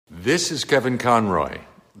This is Kevin Conroy,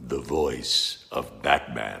 the voice of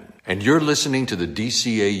Batman. And you're listening to the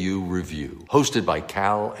DCAU Review, hosted by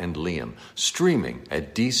Cal and Liam, streaming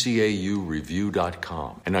at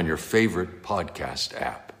DCAUreview.com and on your favorite podcast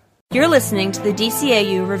app. You're listening to the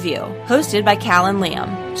DCAU Review, hosted by Cal and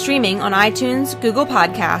Liam, streaming on iTunes, Google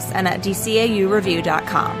Podcasts, and at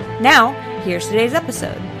DCAUreview.com. Now, here's today's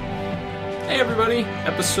episode. Hey everybody,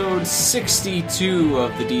 episode 62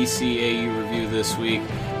 of the DCAU Review this week.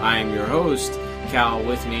 I am your host, Cal.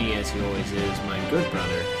 With me, as he always is, my good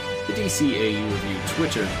brother, the DCAU Review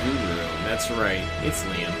Twitter guru. That's right, it's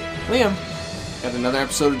Liam. Liam, got another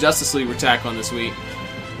episode of Justice League we're tack on this week.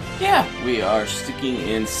 Yeah, we are sticking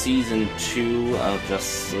in Season 2 of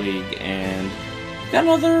Justice League, and got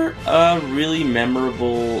another really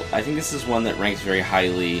memorable... I think this is one that ranks very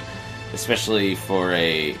highly, especially for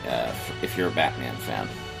if you're a Batman fan.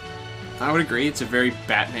 I would agree, it's a very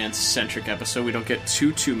Batman-centric episode. We don't get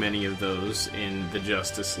too many of those in the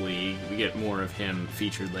Justice League. We get more of him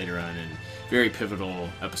featured later on in very pivotal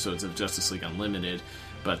episodes of Justice League Unlimited.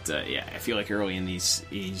 But yeah, I feel like early in these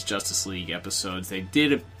Justice League episodes, they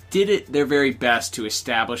did it their very best to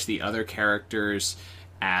establish the other characters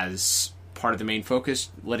as part of the main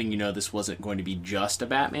focus, letting you know this wasn't going to be just a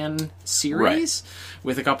Batman series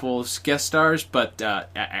with a couple of guest stars. But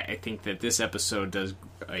I think that this episode does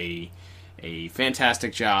a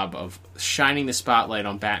fantastic job of shining the spotlight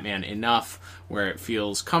on Batman enough where it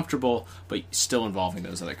feels comfortable, but still involving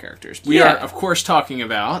those other characters. We are, of course, talking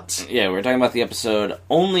about... Yeah, we're talking about the episode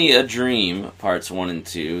Only a Dream, Parts 1 and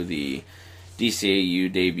 2, the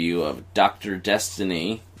DCAU debut of Dr.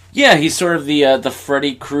 Destiny. Yeah, he's sort of the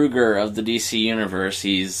Freddy Krueger of the DC universe.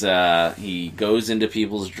 He goes into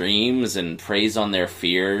people's dreams and preys on their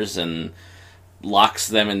fears and locks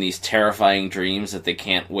them in these terrifying dreams that they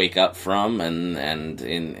can't wake up from. And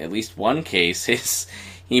in at least one case,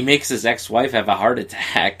 he makes his ex-wife have a heart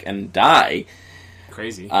attack and die.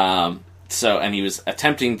 Crazy. And he was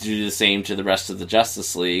attempting to do the same to the rest of the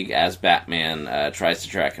Justice League as Batman tries to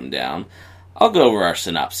track him down. I'll go over our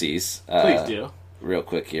synopses. Please do. Real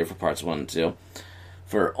quick here for parts 1 and 2.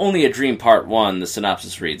 For Only a Dream Part 1, the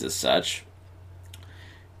synopsis reads as such.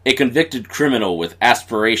 A convicted criminal with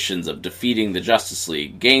aspirations of defeating the Justice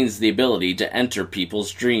League gains the ability to enter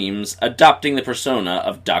people's dreams, adopting the persona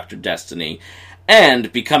of Dr. Destiny,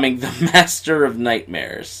 and becoming the master of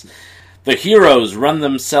nightmares. The heroes run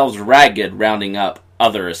themselves ragged, rounding up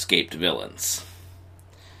other escaped villains.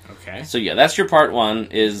 Okay. So yeah, that's your Part 1,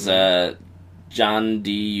 is John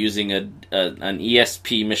Dee using an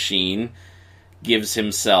ESP machine gives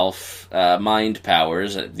himself mind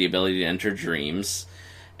powers, the ability to enter dreams.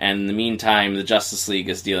 And in the meantime, the Justice League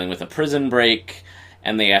is dealing with a prison break,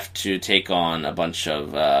 and they have to take on a bunch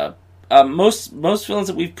of most villains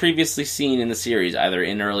that we've previously seen in the series, either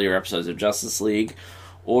in earlier episodes of Justice League,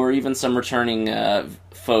 or even some returning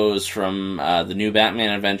foes from the new Batman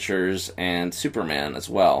Adventures and Superman as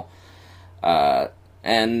well.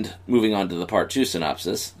 And moving on to the Part 2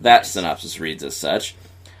 synopsis, that synopsis reads as such.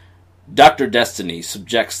 Dr. Destiny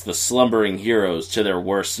subjects the slumbering heroes to their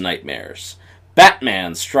worst nightmares.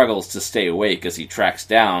 Batman struggles to stay awake as he tracks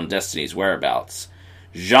down Destiny's whereabouts.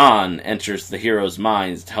 Jean enters the heroes'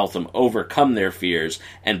 minds to help them overcome their fears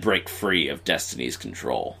and break free of Destiny's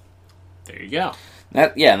control. There you go.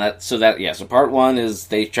 So Part 1 is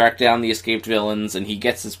they track down the escaped villains and he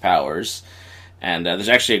gets his powers. And there's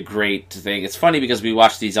actually a great thing. It's funny because we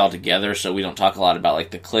watch these all together, so we don't talk a lot about like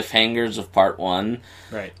the cliffhangers of Part 1.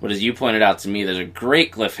 Right. But as you pointed out to me, there's a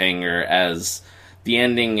great cliffhanger as the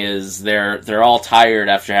ending is they're all tired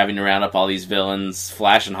after having to round up all these villains.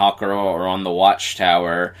 Flash and Hawkgirl are on the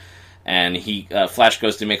watchtower, and Flash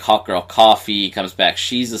goes to make Hawkgirl coffee. He comes back,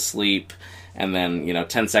 she's asleep, and then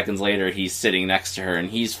 10 seconds later he's sitting next to her and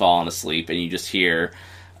he's fallen asleep, and you just hear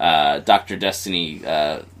Dr. Destiny,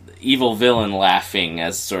 evil villain, laughing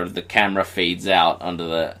as sort of the camera fades out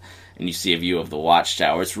and you see a view of the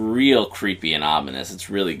watchtower. It's real creepy and ominous. It's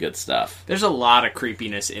really good stuff. There's a lot of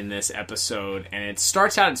creepiness in this episode, and it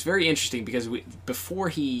starts out, it's very interesting because before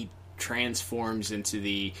he transforms into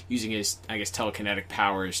using his, I guess, telekinetic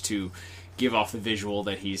powers to give off the visual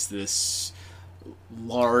that he's this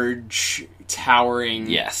large,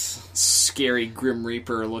 towering, scary Grim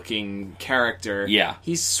Reaper-looking character. Yeah.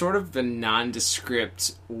 He's sort of a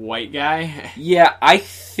nondescript white guy. Yeah, I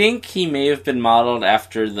think he may have been modeled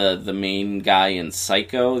after the main guy in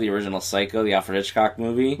Psycho, the original Psycho, the Alfred Hitchcock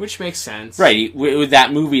movie. Which makes sense. Right. With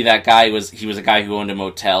that movie, that guy was a guy who owned a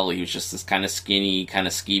motel. He was just this kind of skinny, kind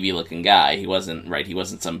of skeevy-looking guy. He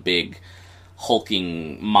wasn't some big,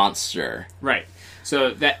 hulking monster. Right.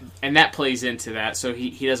 So that plays into that. So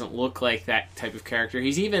he doesn't look like that type of character.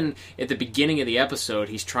 He's even at the beginning of the episode,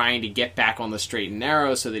 he's trying to get back on the straight and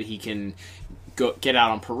narrow so that he can get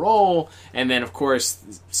out on parole, and then of course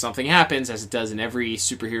something happens, as it does in every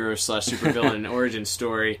superhero / supervillain origin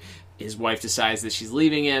story. His wife decides that she's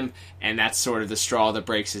leaving him, and that's sort of the straw that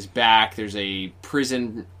breaks his back. There's a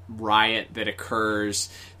prison riot that occurs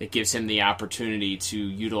that gives him the opportunity to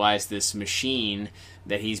utilize this machine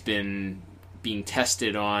that he's been being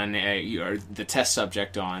tested on, or the test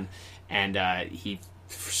subject on, and he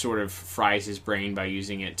sort of fries his brain by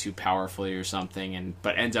using it too powerfully or something,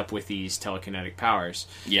 but ends up with these telekinetic powers,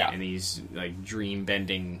 and these like dream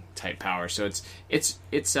bending type powers. So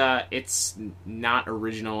it's not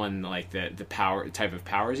original in like the power type of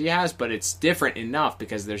powers he has, but it's different enough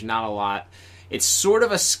because there's not a lot. It's sort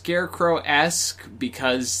of a Scarecrow-esque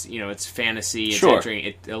because, it's fantasy. It's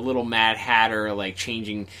entering a little Mad Hatter, like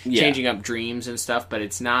changing up dreams and stuff. But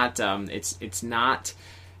it's not.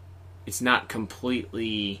 It's not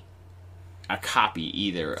completely a copy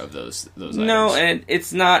either of those No, items. And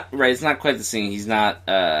it's not right. It's not quite the same. He's not.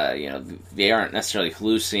 They aren't necessarily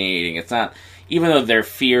hallucinating. It's not. Even though their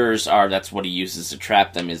fears are, that's what he uses to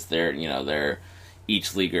trap them. Is their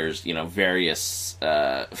each leaguer's various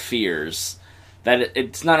fears. That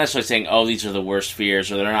it's not necessarily saying, oh, these are the worst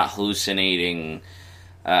fears, or they're not hallucinating,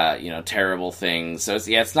 terrible things. So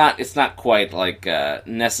it's not quite like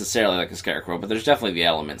necessarily like a Scarecrow, but there's definitely the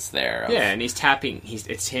elements there. And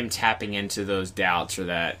it's him tapping into those doubts or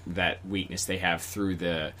that weakness they have through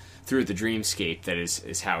the dreamscape. That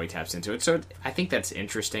is how he taps into it. So I think that's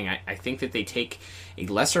interesting. I think that they take a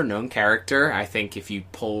lesser known character. I think if you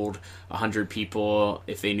polled 100 people,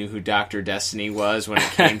 if they knew who Dr. Destiny was when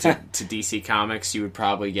it came to DC Comics, you would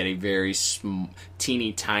probably get a very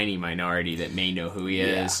teeny tiny minority that may know who he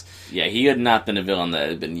is. Yeah, he had not been a villain that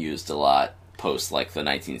had been used a lot post like the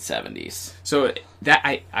 1970s. So that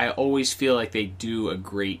I always feel like they do a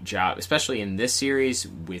great job, especially in this series,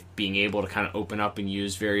 with being able to kind of open up and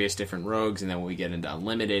use various different rogues, and then when we get into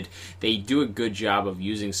Unlimited, they do a good job of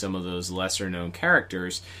using some of those lesser known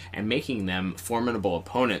characters and making them formidable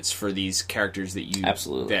opponents for these characters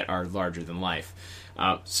that are larger than life.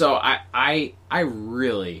 So I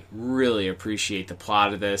really, really appreciate the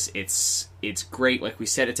plot of this. It's great. Like we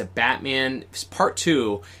said, it's a Batman. Part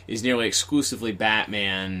 2 is nearly exclusively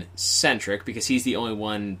Batman-centric because he's the only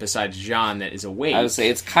one besides John that is awake. I would say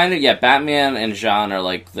it's kind of, Batman and John are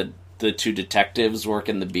like the two detectives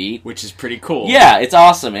working the beat. Which is pretty cool. Yeah, it's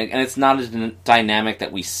awesome. And it's not a dynamic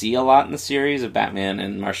that we see a lot in the series of Batman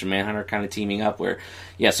and Martian Manhunter kind of teaming up where,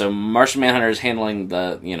 so Martian Manhunter is handling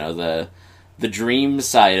the dream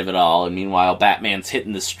side of it all, and meanwhile Batman's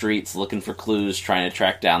hitting the streets looking for clues, trying to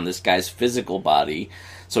track down this guy's physical body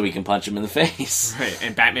so he can punch him in the face. Right,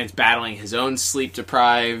 and Batman's battling his own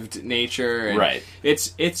sleep-deprived nature. And right.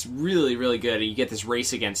 It's really, really good. And you get this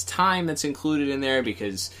race against time that's included in there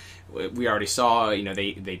because we already saw,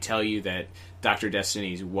 they tell you that Dr.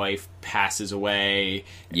 Destiny's wife passes away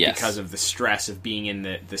because of the stress of being in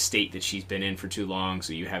the state that she's been in for too long.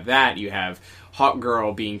 So you have that. You have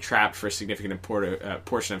Hawkgirl being trapped for a significant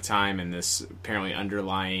portion of time in this apparently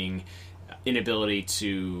underlying inability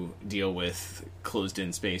to deal with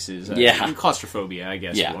closed-in spaces. Claustrophobia, I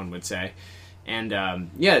guess one would say. And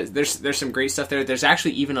there's some great stuff there. There's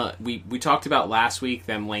actually even we talked about last week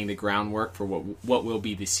them laying the groundwork for what will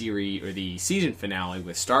be the series or the season finale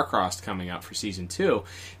with Starcrossed coming up for season 2.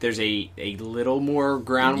 There's a little more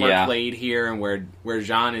groundwork laid here, and where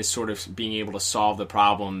John is sort of being able to solve the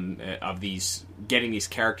problem of getting these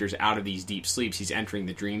characters out of these deep sleeps. He's entering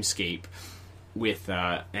the dreamscape with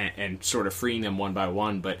and sort of freeing them one by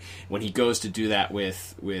one. But when he goes to do that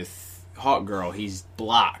with Hawkgirl, he's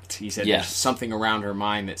blocked. He said there's something around her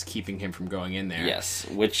mind that's keeping him from going in there. Yes,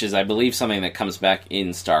 which is, I believe, something that comes back in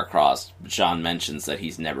Starcrossed. John mentions that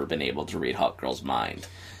he's never been able to read Hawkgirl's mind.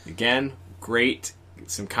 Again, great.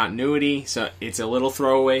 Some continuity, so it's a little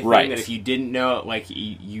throwaway thing that if you didn't know, like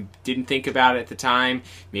you didn't think about it at the time,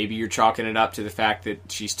 maybe you're chalking it up to the fact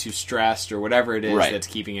that she's too stressed or whatever it is that's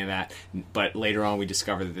keeping it that. But later on, we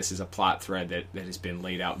discover that this is a plot thread that has been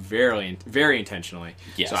laid out very, very intentionally.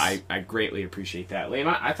 Yes. So I greatly appreciate that. Liam,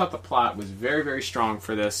 I thought the plot was very, very strong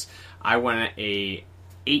for this. I went a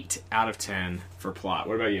 8 out of 10 for plot.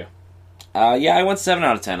 What about you? I went 7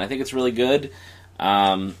 out of 10. I think it's really good.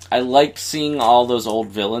 I liked seeing all those old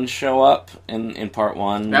villains show up in part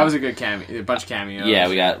 1. That was a good cameo, a bunch of cameos. Yeah,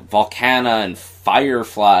 we got Volcana and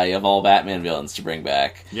Firefly of all Batman villains to bring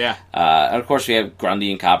back. Yeah. And of course we have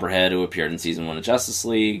Grundy and Copperhead who appeared in season 1 of Justice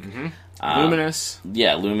League. Mm-hmm. Luminous.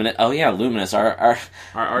 Yeah, Luminous. Oh yeah, Luminous. Our arch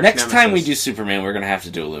next nemesis. time we do Superman, we're gonna have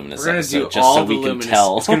to do a Luminous. We're gonna episode, do just all so the we Luminous. can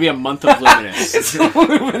tell. It's gonna be a month of Luminous. It's a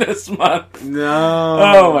Luminous month. No.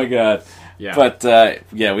 Oh my god. Yeah. But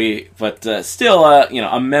still,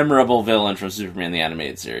 a memorable villain from Superman the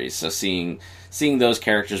Animated Series. So seeing those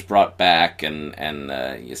characters brought back, and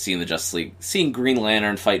seeing the Justice League, seeing Green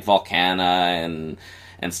Lantern fight Volcana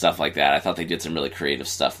and stuff like that. I thought they did some really creative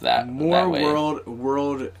stuff that way.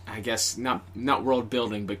 world. I guess not world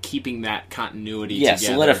building, but keeping that continuity. Yeah,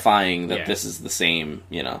 together. solidifying that this is the same.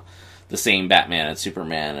 The same Batman and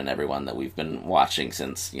Superman and everyone that we've been watching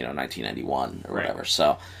since 1991 or whatever.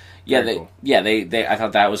 So. Yeah, Very cool. they I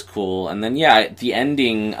thought that was cool. And then, the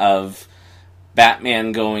ending of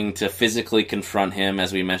Batman going to physically confront him,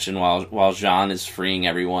 as we mentioned, while Jean is freeing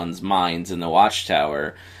everyone's minds in the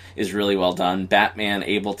Watchtower, is really well done. Batman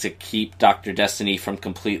able to keep Dr. Destiny from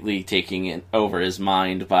completely taking over his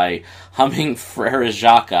mind by humming Frere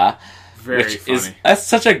Jacques. Very which funny. That's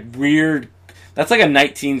such a weird... That's like a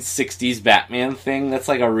 1960s Batman thing. That's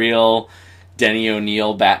like a real... Denny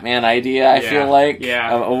O'Neil Batman idea, I feel like,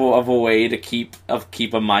 of a way to keep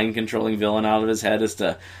a mind controlling villain out of his head is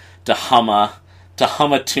to hum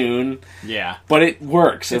a tune. Yeah, but it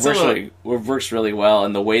works. It works really well,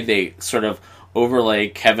 and the way they sort of overlay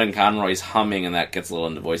Kevin Conroy's humming, and that gets a little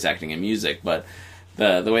into voice acting and music, but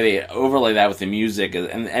the way they overlay that with the music,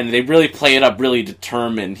 and they really play it up really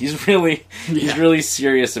determined. He's really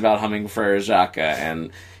serious about humming Frere Jacques,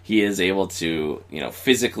 and he is able to,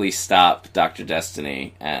 physically stop Dr.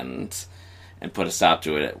 Destiny and put a stop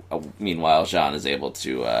to it. Meanwhile, Jean is able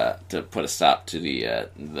to put a stop to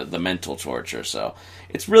the mental torture. So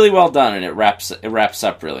it's really well done, and it wraps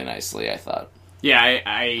up really nicely, I thought. Yeah,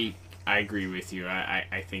 I agree with you.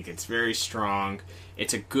 I think it's very strong.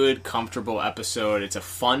 It's a good, comfortable episode. It's a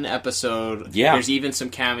fun episode. Yeah. There's even some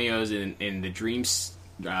cameos in the dreams.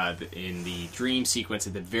 In the dream sequence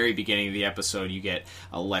at the very beginning of the episode, you get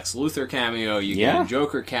a Lex Luthor cameo, you get a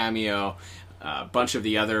Joker cameo, a bunch of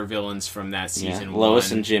the other villains from that season.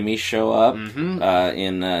 Lois and Jimmy show up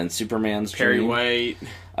in Superman's Perry dream. White.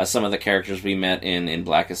 Some of the characters we met in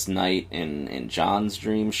Blackest Night in John's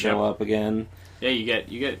dream show up again. Yeah,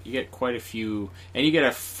 you get quite a few, and you get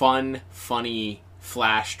a funny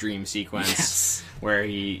Flash dream sequence where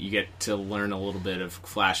you get to learn a little bit of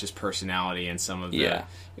Flash's personality and some of the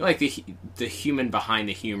the human behind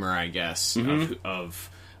the humor, I guess, of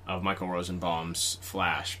Michael Rosenbaum's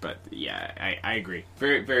Flash. But yeah, I agree.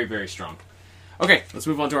 Very, very, very strong. Okay, let's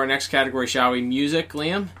move on to our next category, shall we? Music,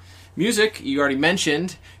 Liam. Music, you already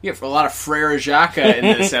mentioned. You have a lot of Frere Jacques in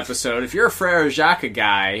this episode. If you're a Frere Jacques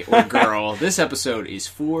guy or girl, this episode is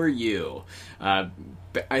for you.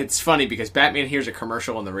 It's funny because Batman hears a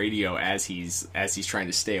commercial on the radio as he's trying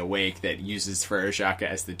to stay awake that uses Frere Jacques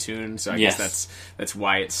as the tune. So I guess that's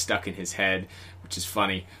why it's stuck in his head, which is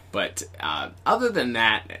funny. But other than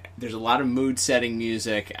that, there's a lot of mood-setting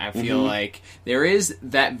music. I feel like there is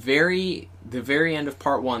the very end of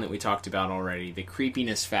part one that we talked about already, the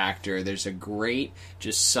creepiness factor. There's a great,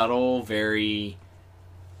 just subtle, very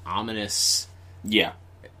ominous,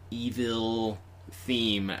 evil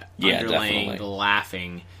theme underlaying definitely. the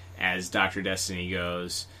laughing as Dr. Destiny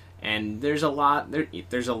goes. And there's a lot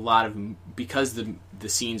of, because the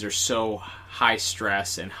scenes are so high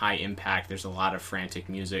stress and high impact, there's a lot of frantic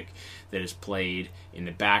music that is played in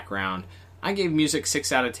the background. I gave music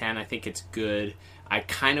 6 out of 10. I think it's good. I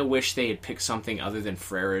kind of wish they had picked something other than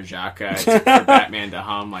Frere Jacques for Batman to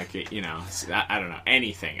hum, I don't know,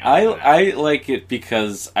 anything. I like it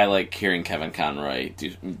because I like hearing Kevin Conroy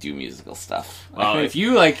do musical stuff. Well, if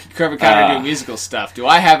you like Kevin Conroy doing musical stuff, do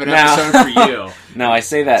I have an episode for you? No, I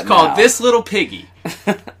say that it's called This Little Piggy.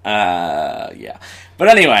 Yeah. But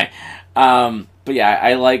anyway, but yeah,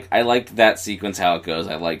 I liked that sequence, how it goes.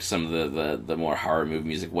 I liked some of the more horror movie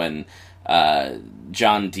music when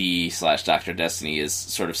John D / Dr. Destiny is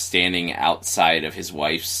sort of standing outside of his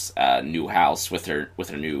wife's new house with her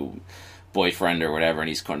new boyfriend or whatever, and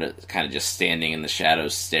he's kind of just standing in the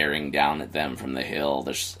shadows staring down at them from the hill.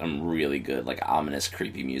 There's some really good, like, ominous,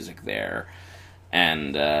 creepy music there.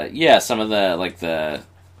 And some of the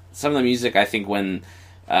music, I think when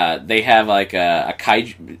they have like a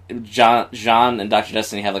kaiju, Jean and Dr.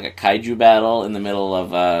 Destiny have like a kaiju battle in the middle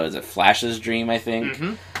of is it Flash's dream, I think.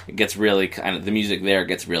 It gets really the music there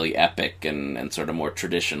gets really epic and sort of more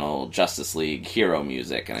traditional Justice League hero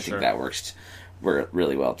music, and I think that works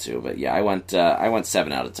really well too. But yeah, I went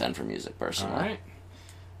 7 out of 10 for music personally. All right.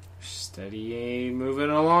 Steady moving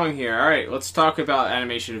along here. All right, let's talk about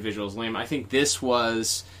animation and visuals, Liam. I think this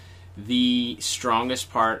was the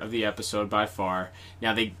strongest part of the episode by far.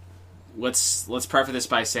 Now, let's preface this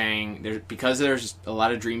by saying because there's a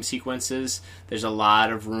lot of dream sequences, there's a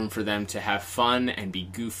lot of room for them to have fun and be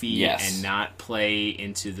goofy and not play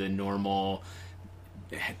into the normal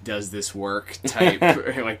does this work type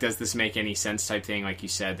like does this make any sense type thing. Like you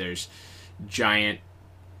said, there's giant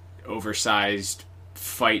oversized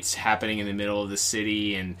fights happening in the middle of the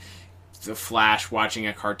city, and the Flash watching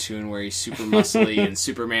a cartoon where he's super muscly and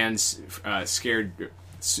Superman's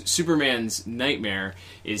Superman's nightmare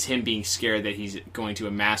is him being scared that he's going to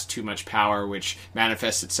amass too much power, which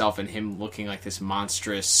manifests itself in him looking like this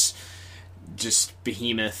monstrous, just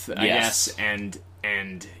behemoth, I guess.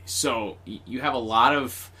 And so you have a lot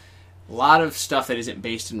of stuff that isn't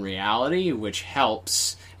based in reality, which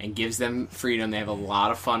helps and gives them freedom. They have a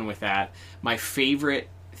lot of fun with that. My favorite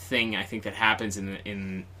thing I think that happens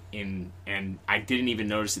in and I didn't even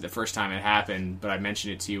notice it the first time it happened, but I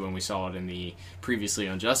mentioned it to you when we saw it in the previously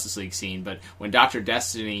on Justice League scene. But when Dr.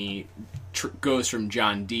 Destiny goes from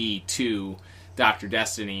John D to Dr.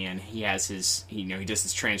 Destiny, and he has he does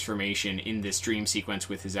this transformation in this dream sequence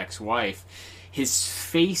with his ex-wife, his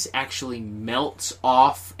face actually melts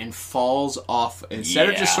off and falls off. Instead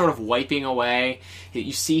of just sort of wiping away,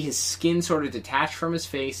 you see his skin sort of detach from his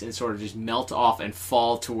face and sort of just melt off and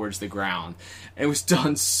fall towards the ground. It was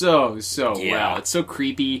done so well. It's so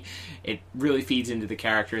creepy. It really feeds into the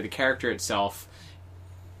character. The character itself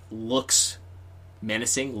looks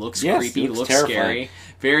menacing, looks creepy, looks terrifying. Scary.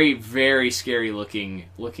 Very, very scary looking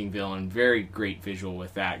villain. Very great visual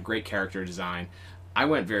with that. Great character design. I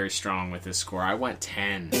went very strong with this score. I went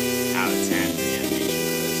 10 out of 10 for the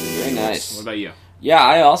animation. Very nice. What about you? Yeah,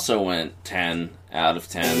 I also went 10 out of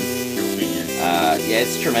 10.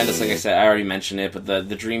 It's tremendous. Like I said, I already mentioned it, but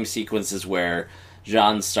the dream sequences where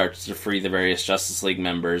John starts to free the various Justice League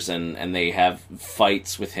members and they have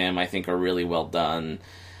fights with him, I think are really well done.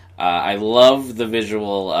 I love the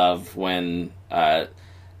visual of when...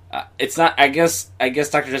 it's not. I guess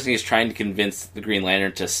Dr. Destiny is trying to convince the Green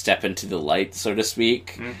Lantern to step into the light, so to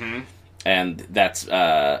speak, and that's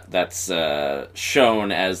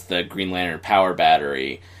shown as the Green Lantern power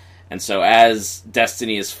battery. And so, as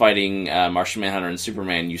Destiny is fighting Martian Manhunter and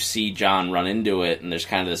Superman, you see John run into it, and there's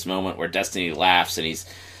kind of this moment where Destiny laughs and he's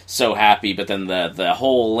so happy, but then the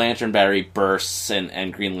whole Lantern battery bursts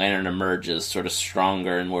and Green Lantern emerges sort of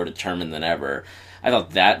stronger and more determined than ever. I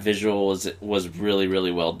thought that visual was really,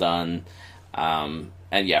 really well done,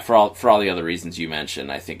 and yeah, for all the other reasons you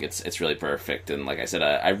mentioned, I think it's really perfect. And like I said,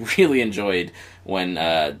 I really enjoyed when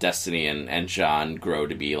Destiny and John grow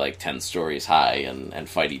to be like 10 stories high and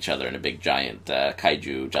fight each other in a big giant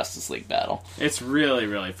kaiju Justice League battle. It's really,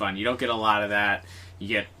 really fun. You don't get a lot of that.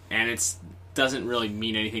 It doesn't really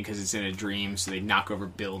mean anything because it's in a dream, so they knock over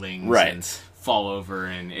buildings, right? And fall over,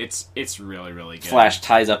 and it's really, really good. Flash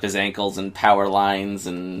ties up his ankles and power lines,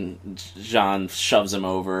 and John shoves him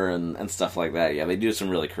over and stuff like that. Yeah, they do some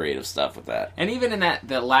really creative stuff with that. And even in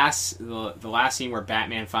the last scene where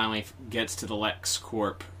Batman finally gets to the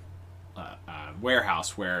LexCorp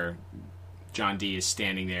warehouse where John D is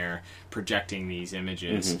standing there projecting these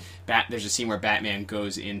images. There's a scene where Batman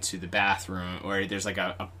goes into the bathroom, or there's like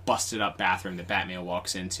a busted up bathroom that Batman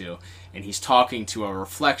walks into, and he's talking to a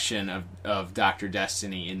reflection of Dr.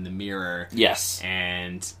 Destiny in the mirror. Yes.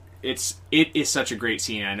 And it is such a great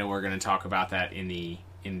scene. I know we're going to talk about that in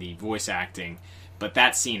the voice acting, but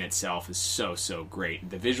that scene itself is so great.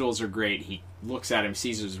 The visuals are great. He looks at him,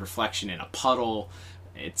 sees his reflection in a puddle.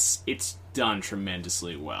 It's done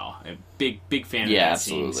tremendously well. A big fan of that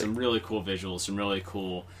scene. Some really cool visuals, some really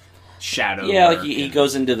cool shadow work. Like he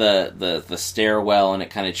goes into the stairwell, and it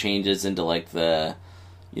kind of changes into like the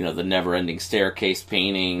never-ending staircase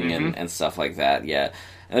painting and stuff like that. Yeah.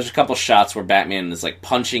 And there's a couple shots where Batman is like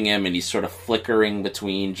punching him, and he's sort of flickering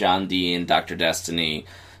between John D and Dr. Destiny.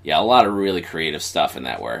 Yeah, a lot of really creative stuff in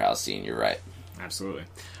that warehouse scene. You're right. Absolutely.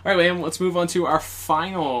 All right, Liam, let's move on to our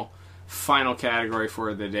final category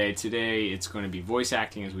for the day. Today it's going to be voice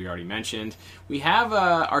acting, as we already mentioned. We have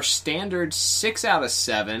our standard 6 out of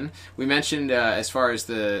 7. We mentioned as far as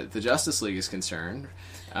the Justice League is concerned.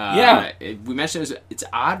 We mentioned it's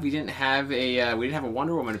odd we didn't have a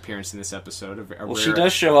Wonder Woman appearance in this episode. She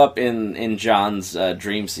does show up in John's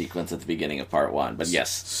dream sequence at the beginning of part 1, but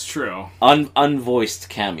yes, it's true. Unvoiced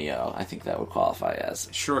cameo, I think that would qualify as.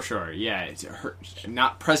 Sure. Yeah, it's her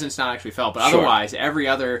presence not actually felt, but otherwise every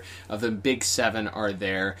other of the big 7 are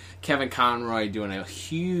there. Kevin Conroy doing a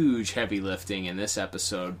huge heavy lifting in this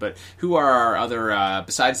episode. But who are our other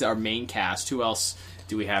besides our main cast? Who else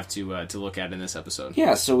do we have to look at in this episode?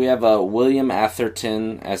 Yeah, so we have William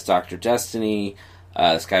Atherton as Dr. Destiny.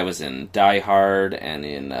 This guy was in Die Hard and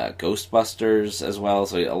in Ghostbusters as well,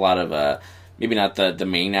 so a lot of maybe not the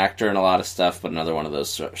main actor in a lot of stuff, but another one of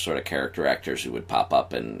those sort of character actors who would pop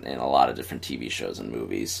up in a lot of different TV shows and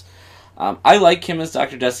movies. I like him as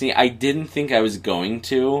Dr. Destiny. I didn't think I was going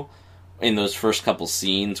to in those first couple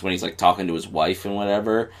scenes when he's like talking to his wife and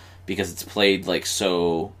whatever, because it's played like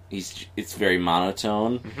so it's very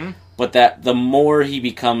monotone. Mm-hmm. But that the more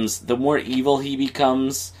evil he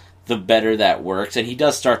becomes, the better that works, and he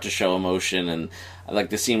does start to show emotion. And I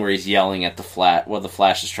like the scene where he's yelling at the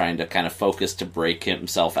Flash is trying to kind of focus to break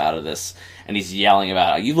himself out of this, and he's yelling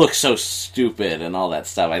about, "You look so stupid," and all that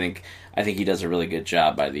stuff. I think he does a really good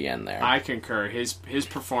job by the end there. I concur. His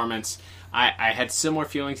performance, I had similar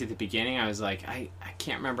feelings at the beginning. I was like, I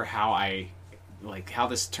can't remember how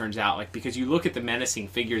this turns out. Like, because you look at the menacing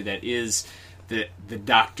figure that is the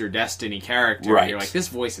Dr. Destiny character, right. And you're like, this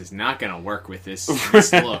voice is not going to work with this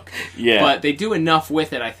look. Yeah. But they do enough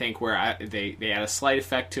with it, I think, where they add a slight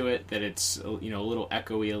effect to it that it's a little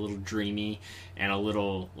echoey, a little dreamy, and a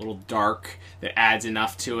little dark that adds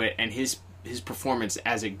enough to it. And his performance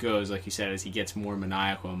as it goes, like you said, as he gets more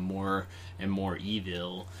maniacal and more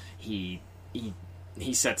evil, he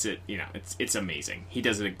sets it. It's amazing. He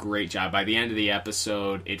does a great job. By the end of the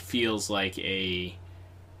episode, it feels like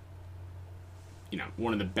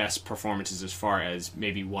one of the best performances as far as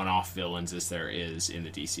maybe one-off villains as there is in the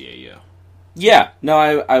DCAU. Yeah, no,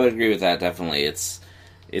 I would agree with that. Definitely, it's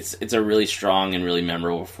a really strong and really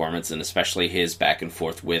memorable performance, and especially his back and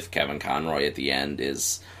forth with Kevin Conroy at the end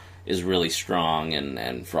is really strong,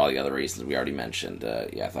 and for all the other reasons we already mentioned.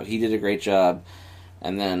 I thought he did a great job.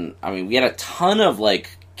 And then, we had a ton of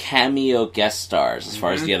cameo guest stars as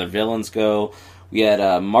far as the other villains go. We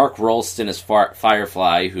had Mark Rolston as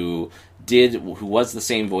Firefly, who was the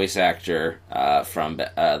same voice actor from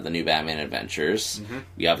the new Batman Adventures. Mm-hmm.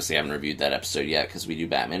 We obviously haven't reviewed that episode yet because we do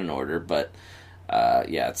Batman in order, but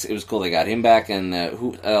it was cool they got him back. And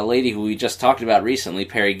a lady who we just talked about recently,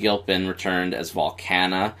 Perry Gilpin, returned as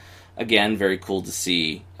Volcana. Again, very cool to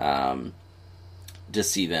see them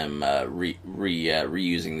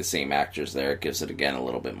reusing the same actors there. It gives it, again, a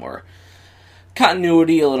little bit more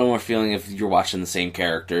continuity, a little more feeling if you're watching the same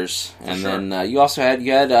characters. And then you also had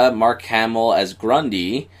Mark Hamill as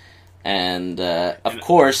Grundy, and of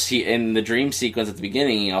course he in the dream sequence at the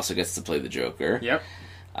beginning he also gets to play the Joker. Yep.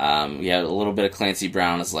 We had a little bit of Clancy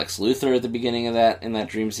Brown as Lex Luthor at the beginning of that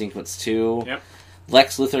dream sequence too. Yep.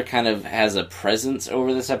 Lex Luthor kind of has a presence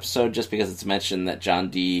over this episode just because it's mentioned that John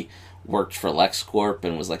Dee worked for LexCorp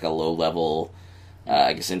and was like a low-level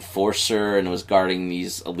enforcer, and was guarding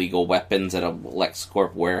these illegal weapons at a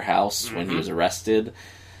LexCorp warehouse when he was arrested.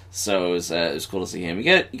 So it was cool to see him. You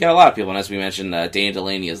get a lot of people, and as we mentioned, Dana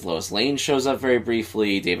Delaney as Lois Lane shows up very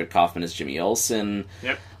briefly. David Kaufman as Jimmy Olsen.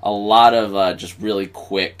 Yep. A lot of just really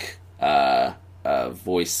quick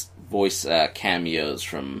voice cameos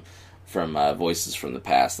from voices from the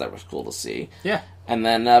past that was cool to see. Yeah. And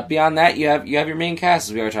then beyond that, you have your main cast,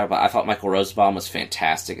 as we already talked about. I thought Michael Rosenbaum was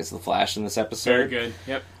fantastic as the Flash in this episode. Very good.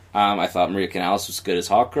 Yep. I thought Maria Canales was good as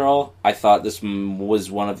Hawkgirl. I thought this was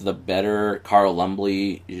one of the better Carl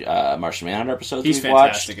Lumbly Martian Manhunter episodes we've watched.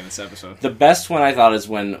 He's fantastic in this episode. The best one I thought is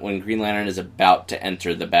when Green Lantern is about to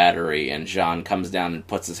enter the Battery and Jean comes down and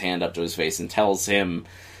puts his hand up to his face and tells him,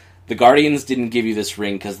 the Guardians didn't give you this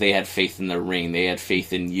ring because they had faith in the ring. They had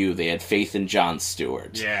faith in you. They had faith in Jon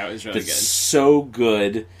Stewart. Yeah, it was really good. So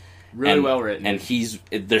good. Really well written. And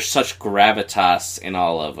there's such gravitas in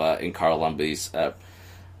all of in Carl Lumbly's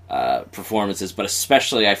performances, but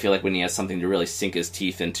especially I feel like when he has something to really sink his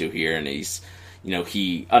teeth into here, and he's,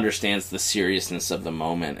 he understands the seriousness of the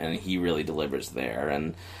moment, and he really delivers there.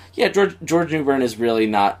 And yeah, George Newbern is really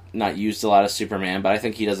not used a lot as Superman, but I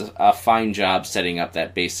think he does a fine job setting up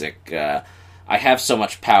that basic I have so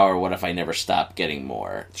much power, what if I never stop getting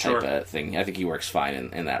more type of thing. I think he works fine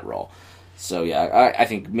in that role. So yeah, I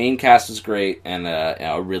think main cast was great, and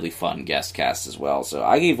a really fun guest cast as well. So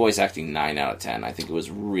I gave voice acting 9 out of 10. I think it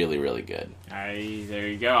was really, really good. There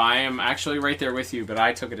you go. I am actually right there with you, but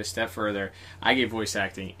I took it a step further. I gave voice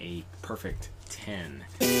acting a perfect 10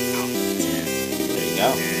 out of 10. There you go.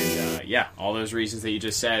 And all those reasons that you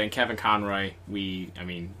just said. And Kevin Conroy,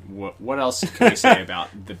 what else can we say about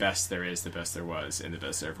the best there is, the best there was, and the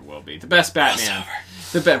best there ever will be? The best Batman.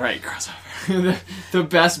 Crossover. The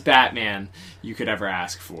best Batman you could ever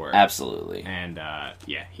ask for. Absolutely. And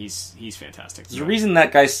he's fantastic. There's a reason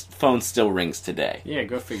that guy's phone still rings today. Yeah,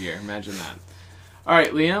 go figure. Imagine that. All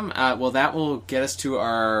right, Liam. That will get us to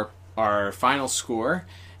our final score.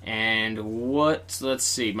 And let's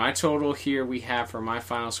see, my total here we have for my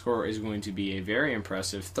final score is going to be a very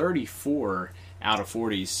impressive 34 out of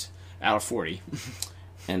 40.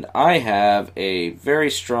 And I have a very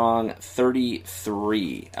strong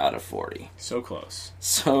 33 out of 40. So close.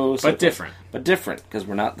 So but different. But different, because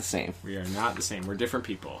we're not the same. We are not the same. We're different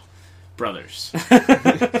people. Brothers.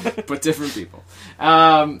 But different people.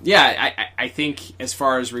 I think as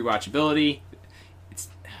far as rewatchability,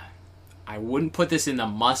 I wouldn't put this in the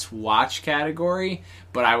must-watch category,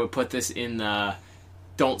 but I would put this in the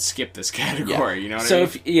don't skip this category. Yeah. You know what I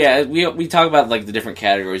So, mean? we talk about like the different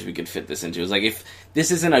categories we could fit this into. It's like if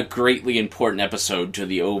this isn't a greatly important episode to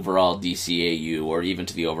the overall DCAU or even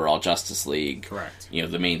to the overall Justice League. Correct. You know,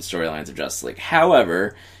 the main storylines of Justice League.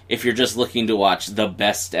 However, if you're just looking to watch the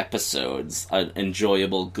best episodes,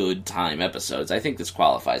 enjoyable, good time episodes, I think this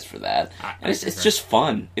qualifies for that. And it's just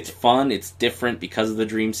fun. It's fun. It's different because of the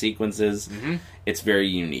dream sequences. Mm-hmm. It's very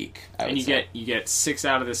unique. And you get 6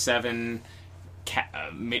 out of the 7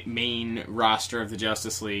 main roster of the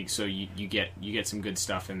Justice League, so you get some good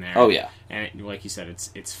stuff in there. Oh yeah, and like you said,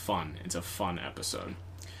 it's fun. It's a fun episode.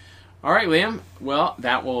 All right, Liam. Well,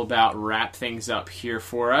 that will about wrap things up here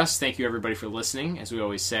for us. Thank you, everybody, for listening. As we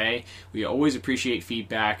always say, we always appreciate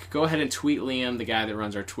feedback. Go ahead and tweet Liam, the guy that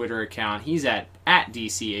runs our Twitter account. He's at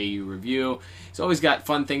DCAU Review. He's always got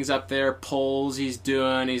fun things up there, polls he's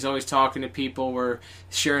doing. He's always talking to people. We're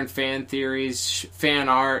sharing fan theories, fan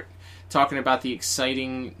art, talking about the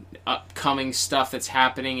exciting upcoming stuff that's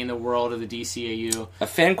happening in the world of the DCAU. A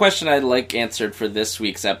fan question I'd like answered for this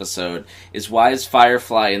week's episode is why is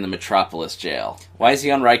Firefly in the Metropolis jail? Why is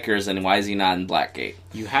he on Rikers and why is he not in Blackgate?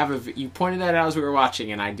 You pointed that out as we were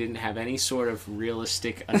watching, and I didn't have any sort of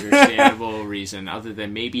realistic, understandable reason other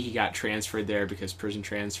than maybe he got transferred there because prison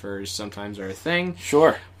transfers sometimes are a thing.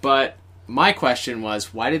 Sure. But my question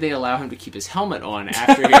was, why did they allow him to keep his helmet on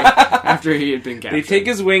after he had been captured? They take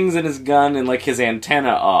his wings and his gun and like his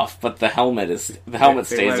antenna off, but the helmet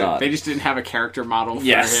stays on. They just didn't have a character model for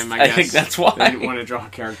him. I think that's why they didn't want to draw a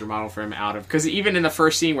character model for him out of, because even in the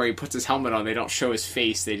first scene where he puts his helmet on, they don't show his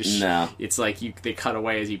face. They just it's like they cut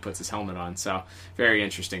away as he puts his helmet on. So very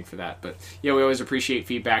interesting for that. But yeah, we always appreciate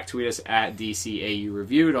feedback. Tweet us at DCAU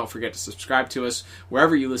Review. Don't forget to subscribe to us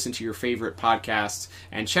wherever you listen to your favorite podcasts,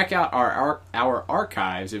 and check out our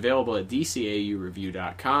archives available at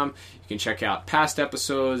DCAUreview.com. You can check out past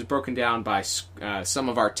episodes broken down by some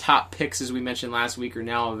of our top picks, as we mentioned last week, are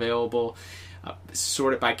now available.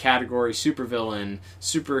 Sorted by category: supervillain,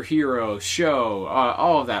 superhero, show,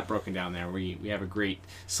 all of that broken down there. We have a great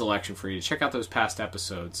selection for you to check out those past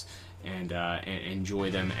episodes and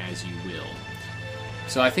enjoy them as you will.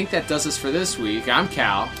 So I think that does us for this week. I'm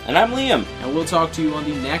Cal. And I'm Liam. And we'll talk to you on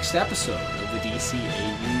the next episode of the DCAU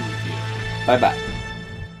Review. Bye-bye.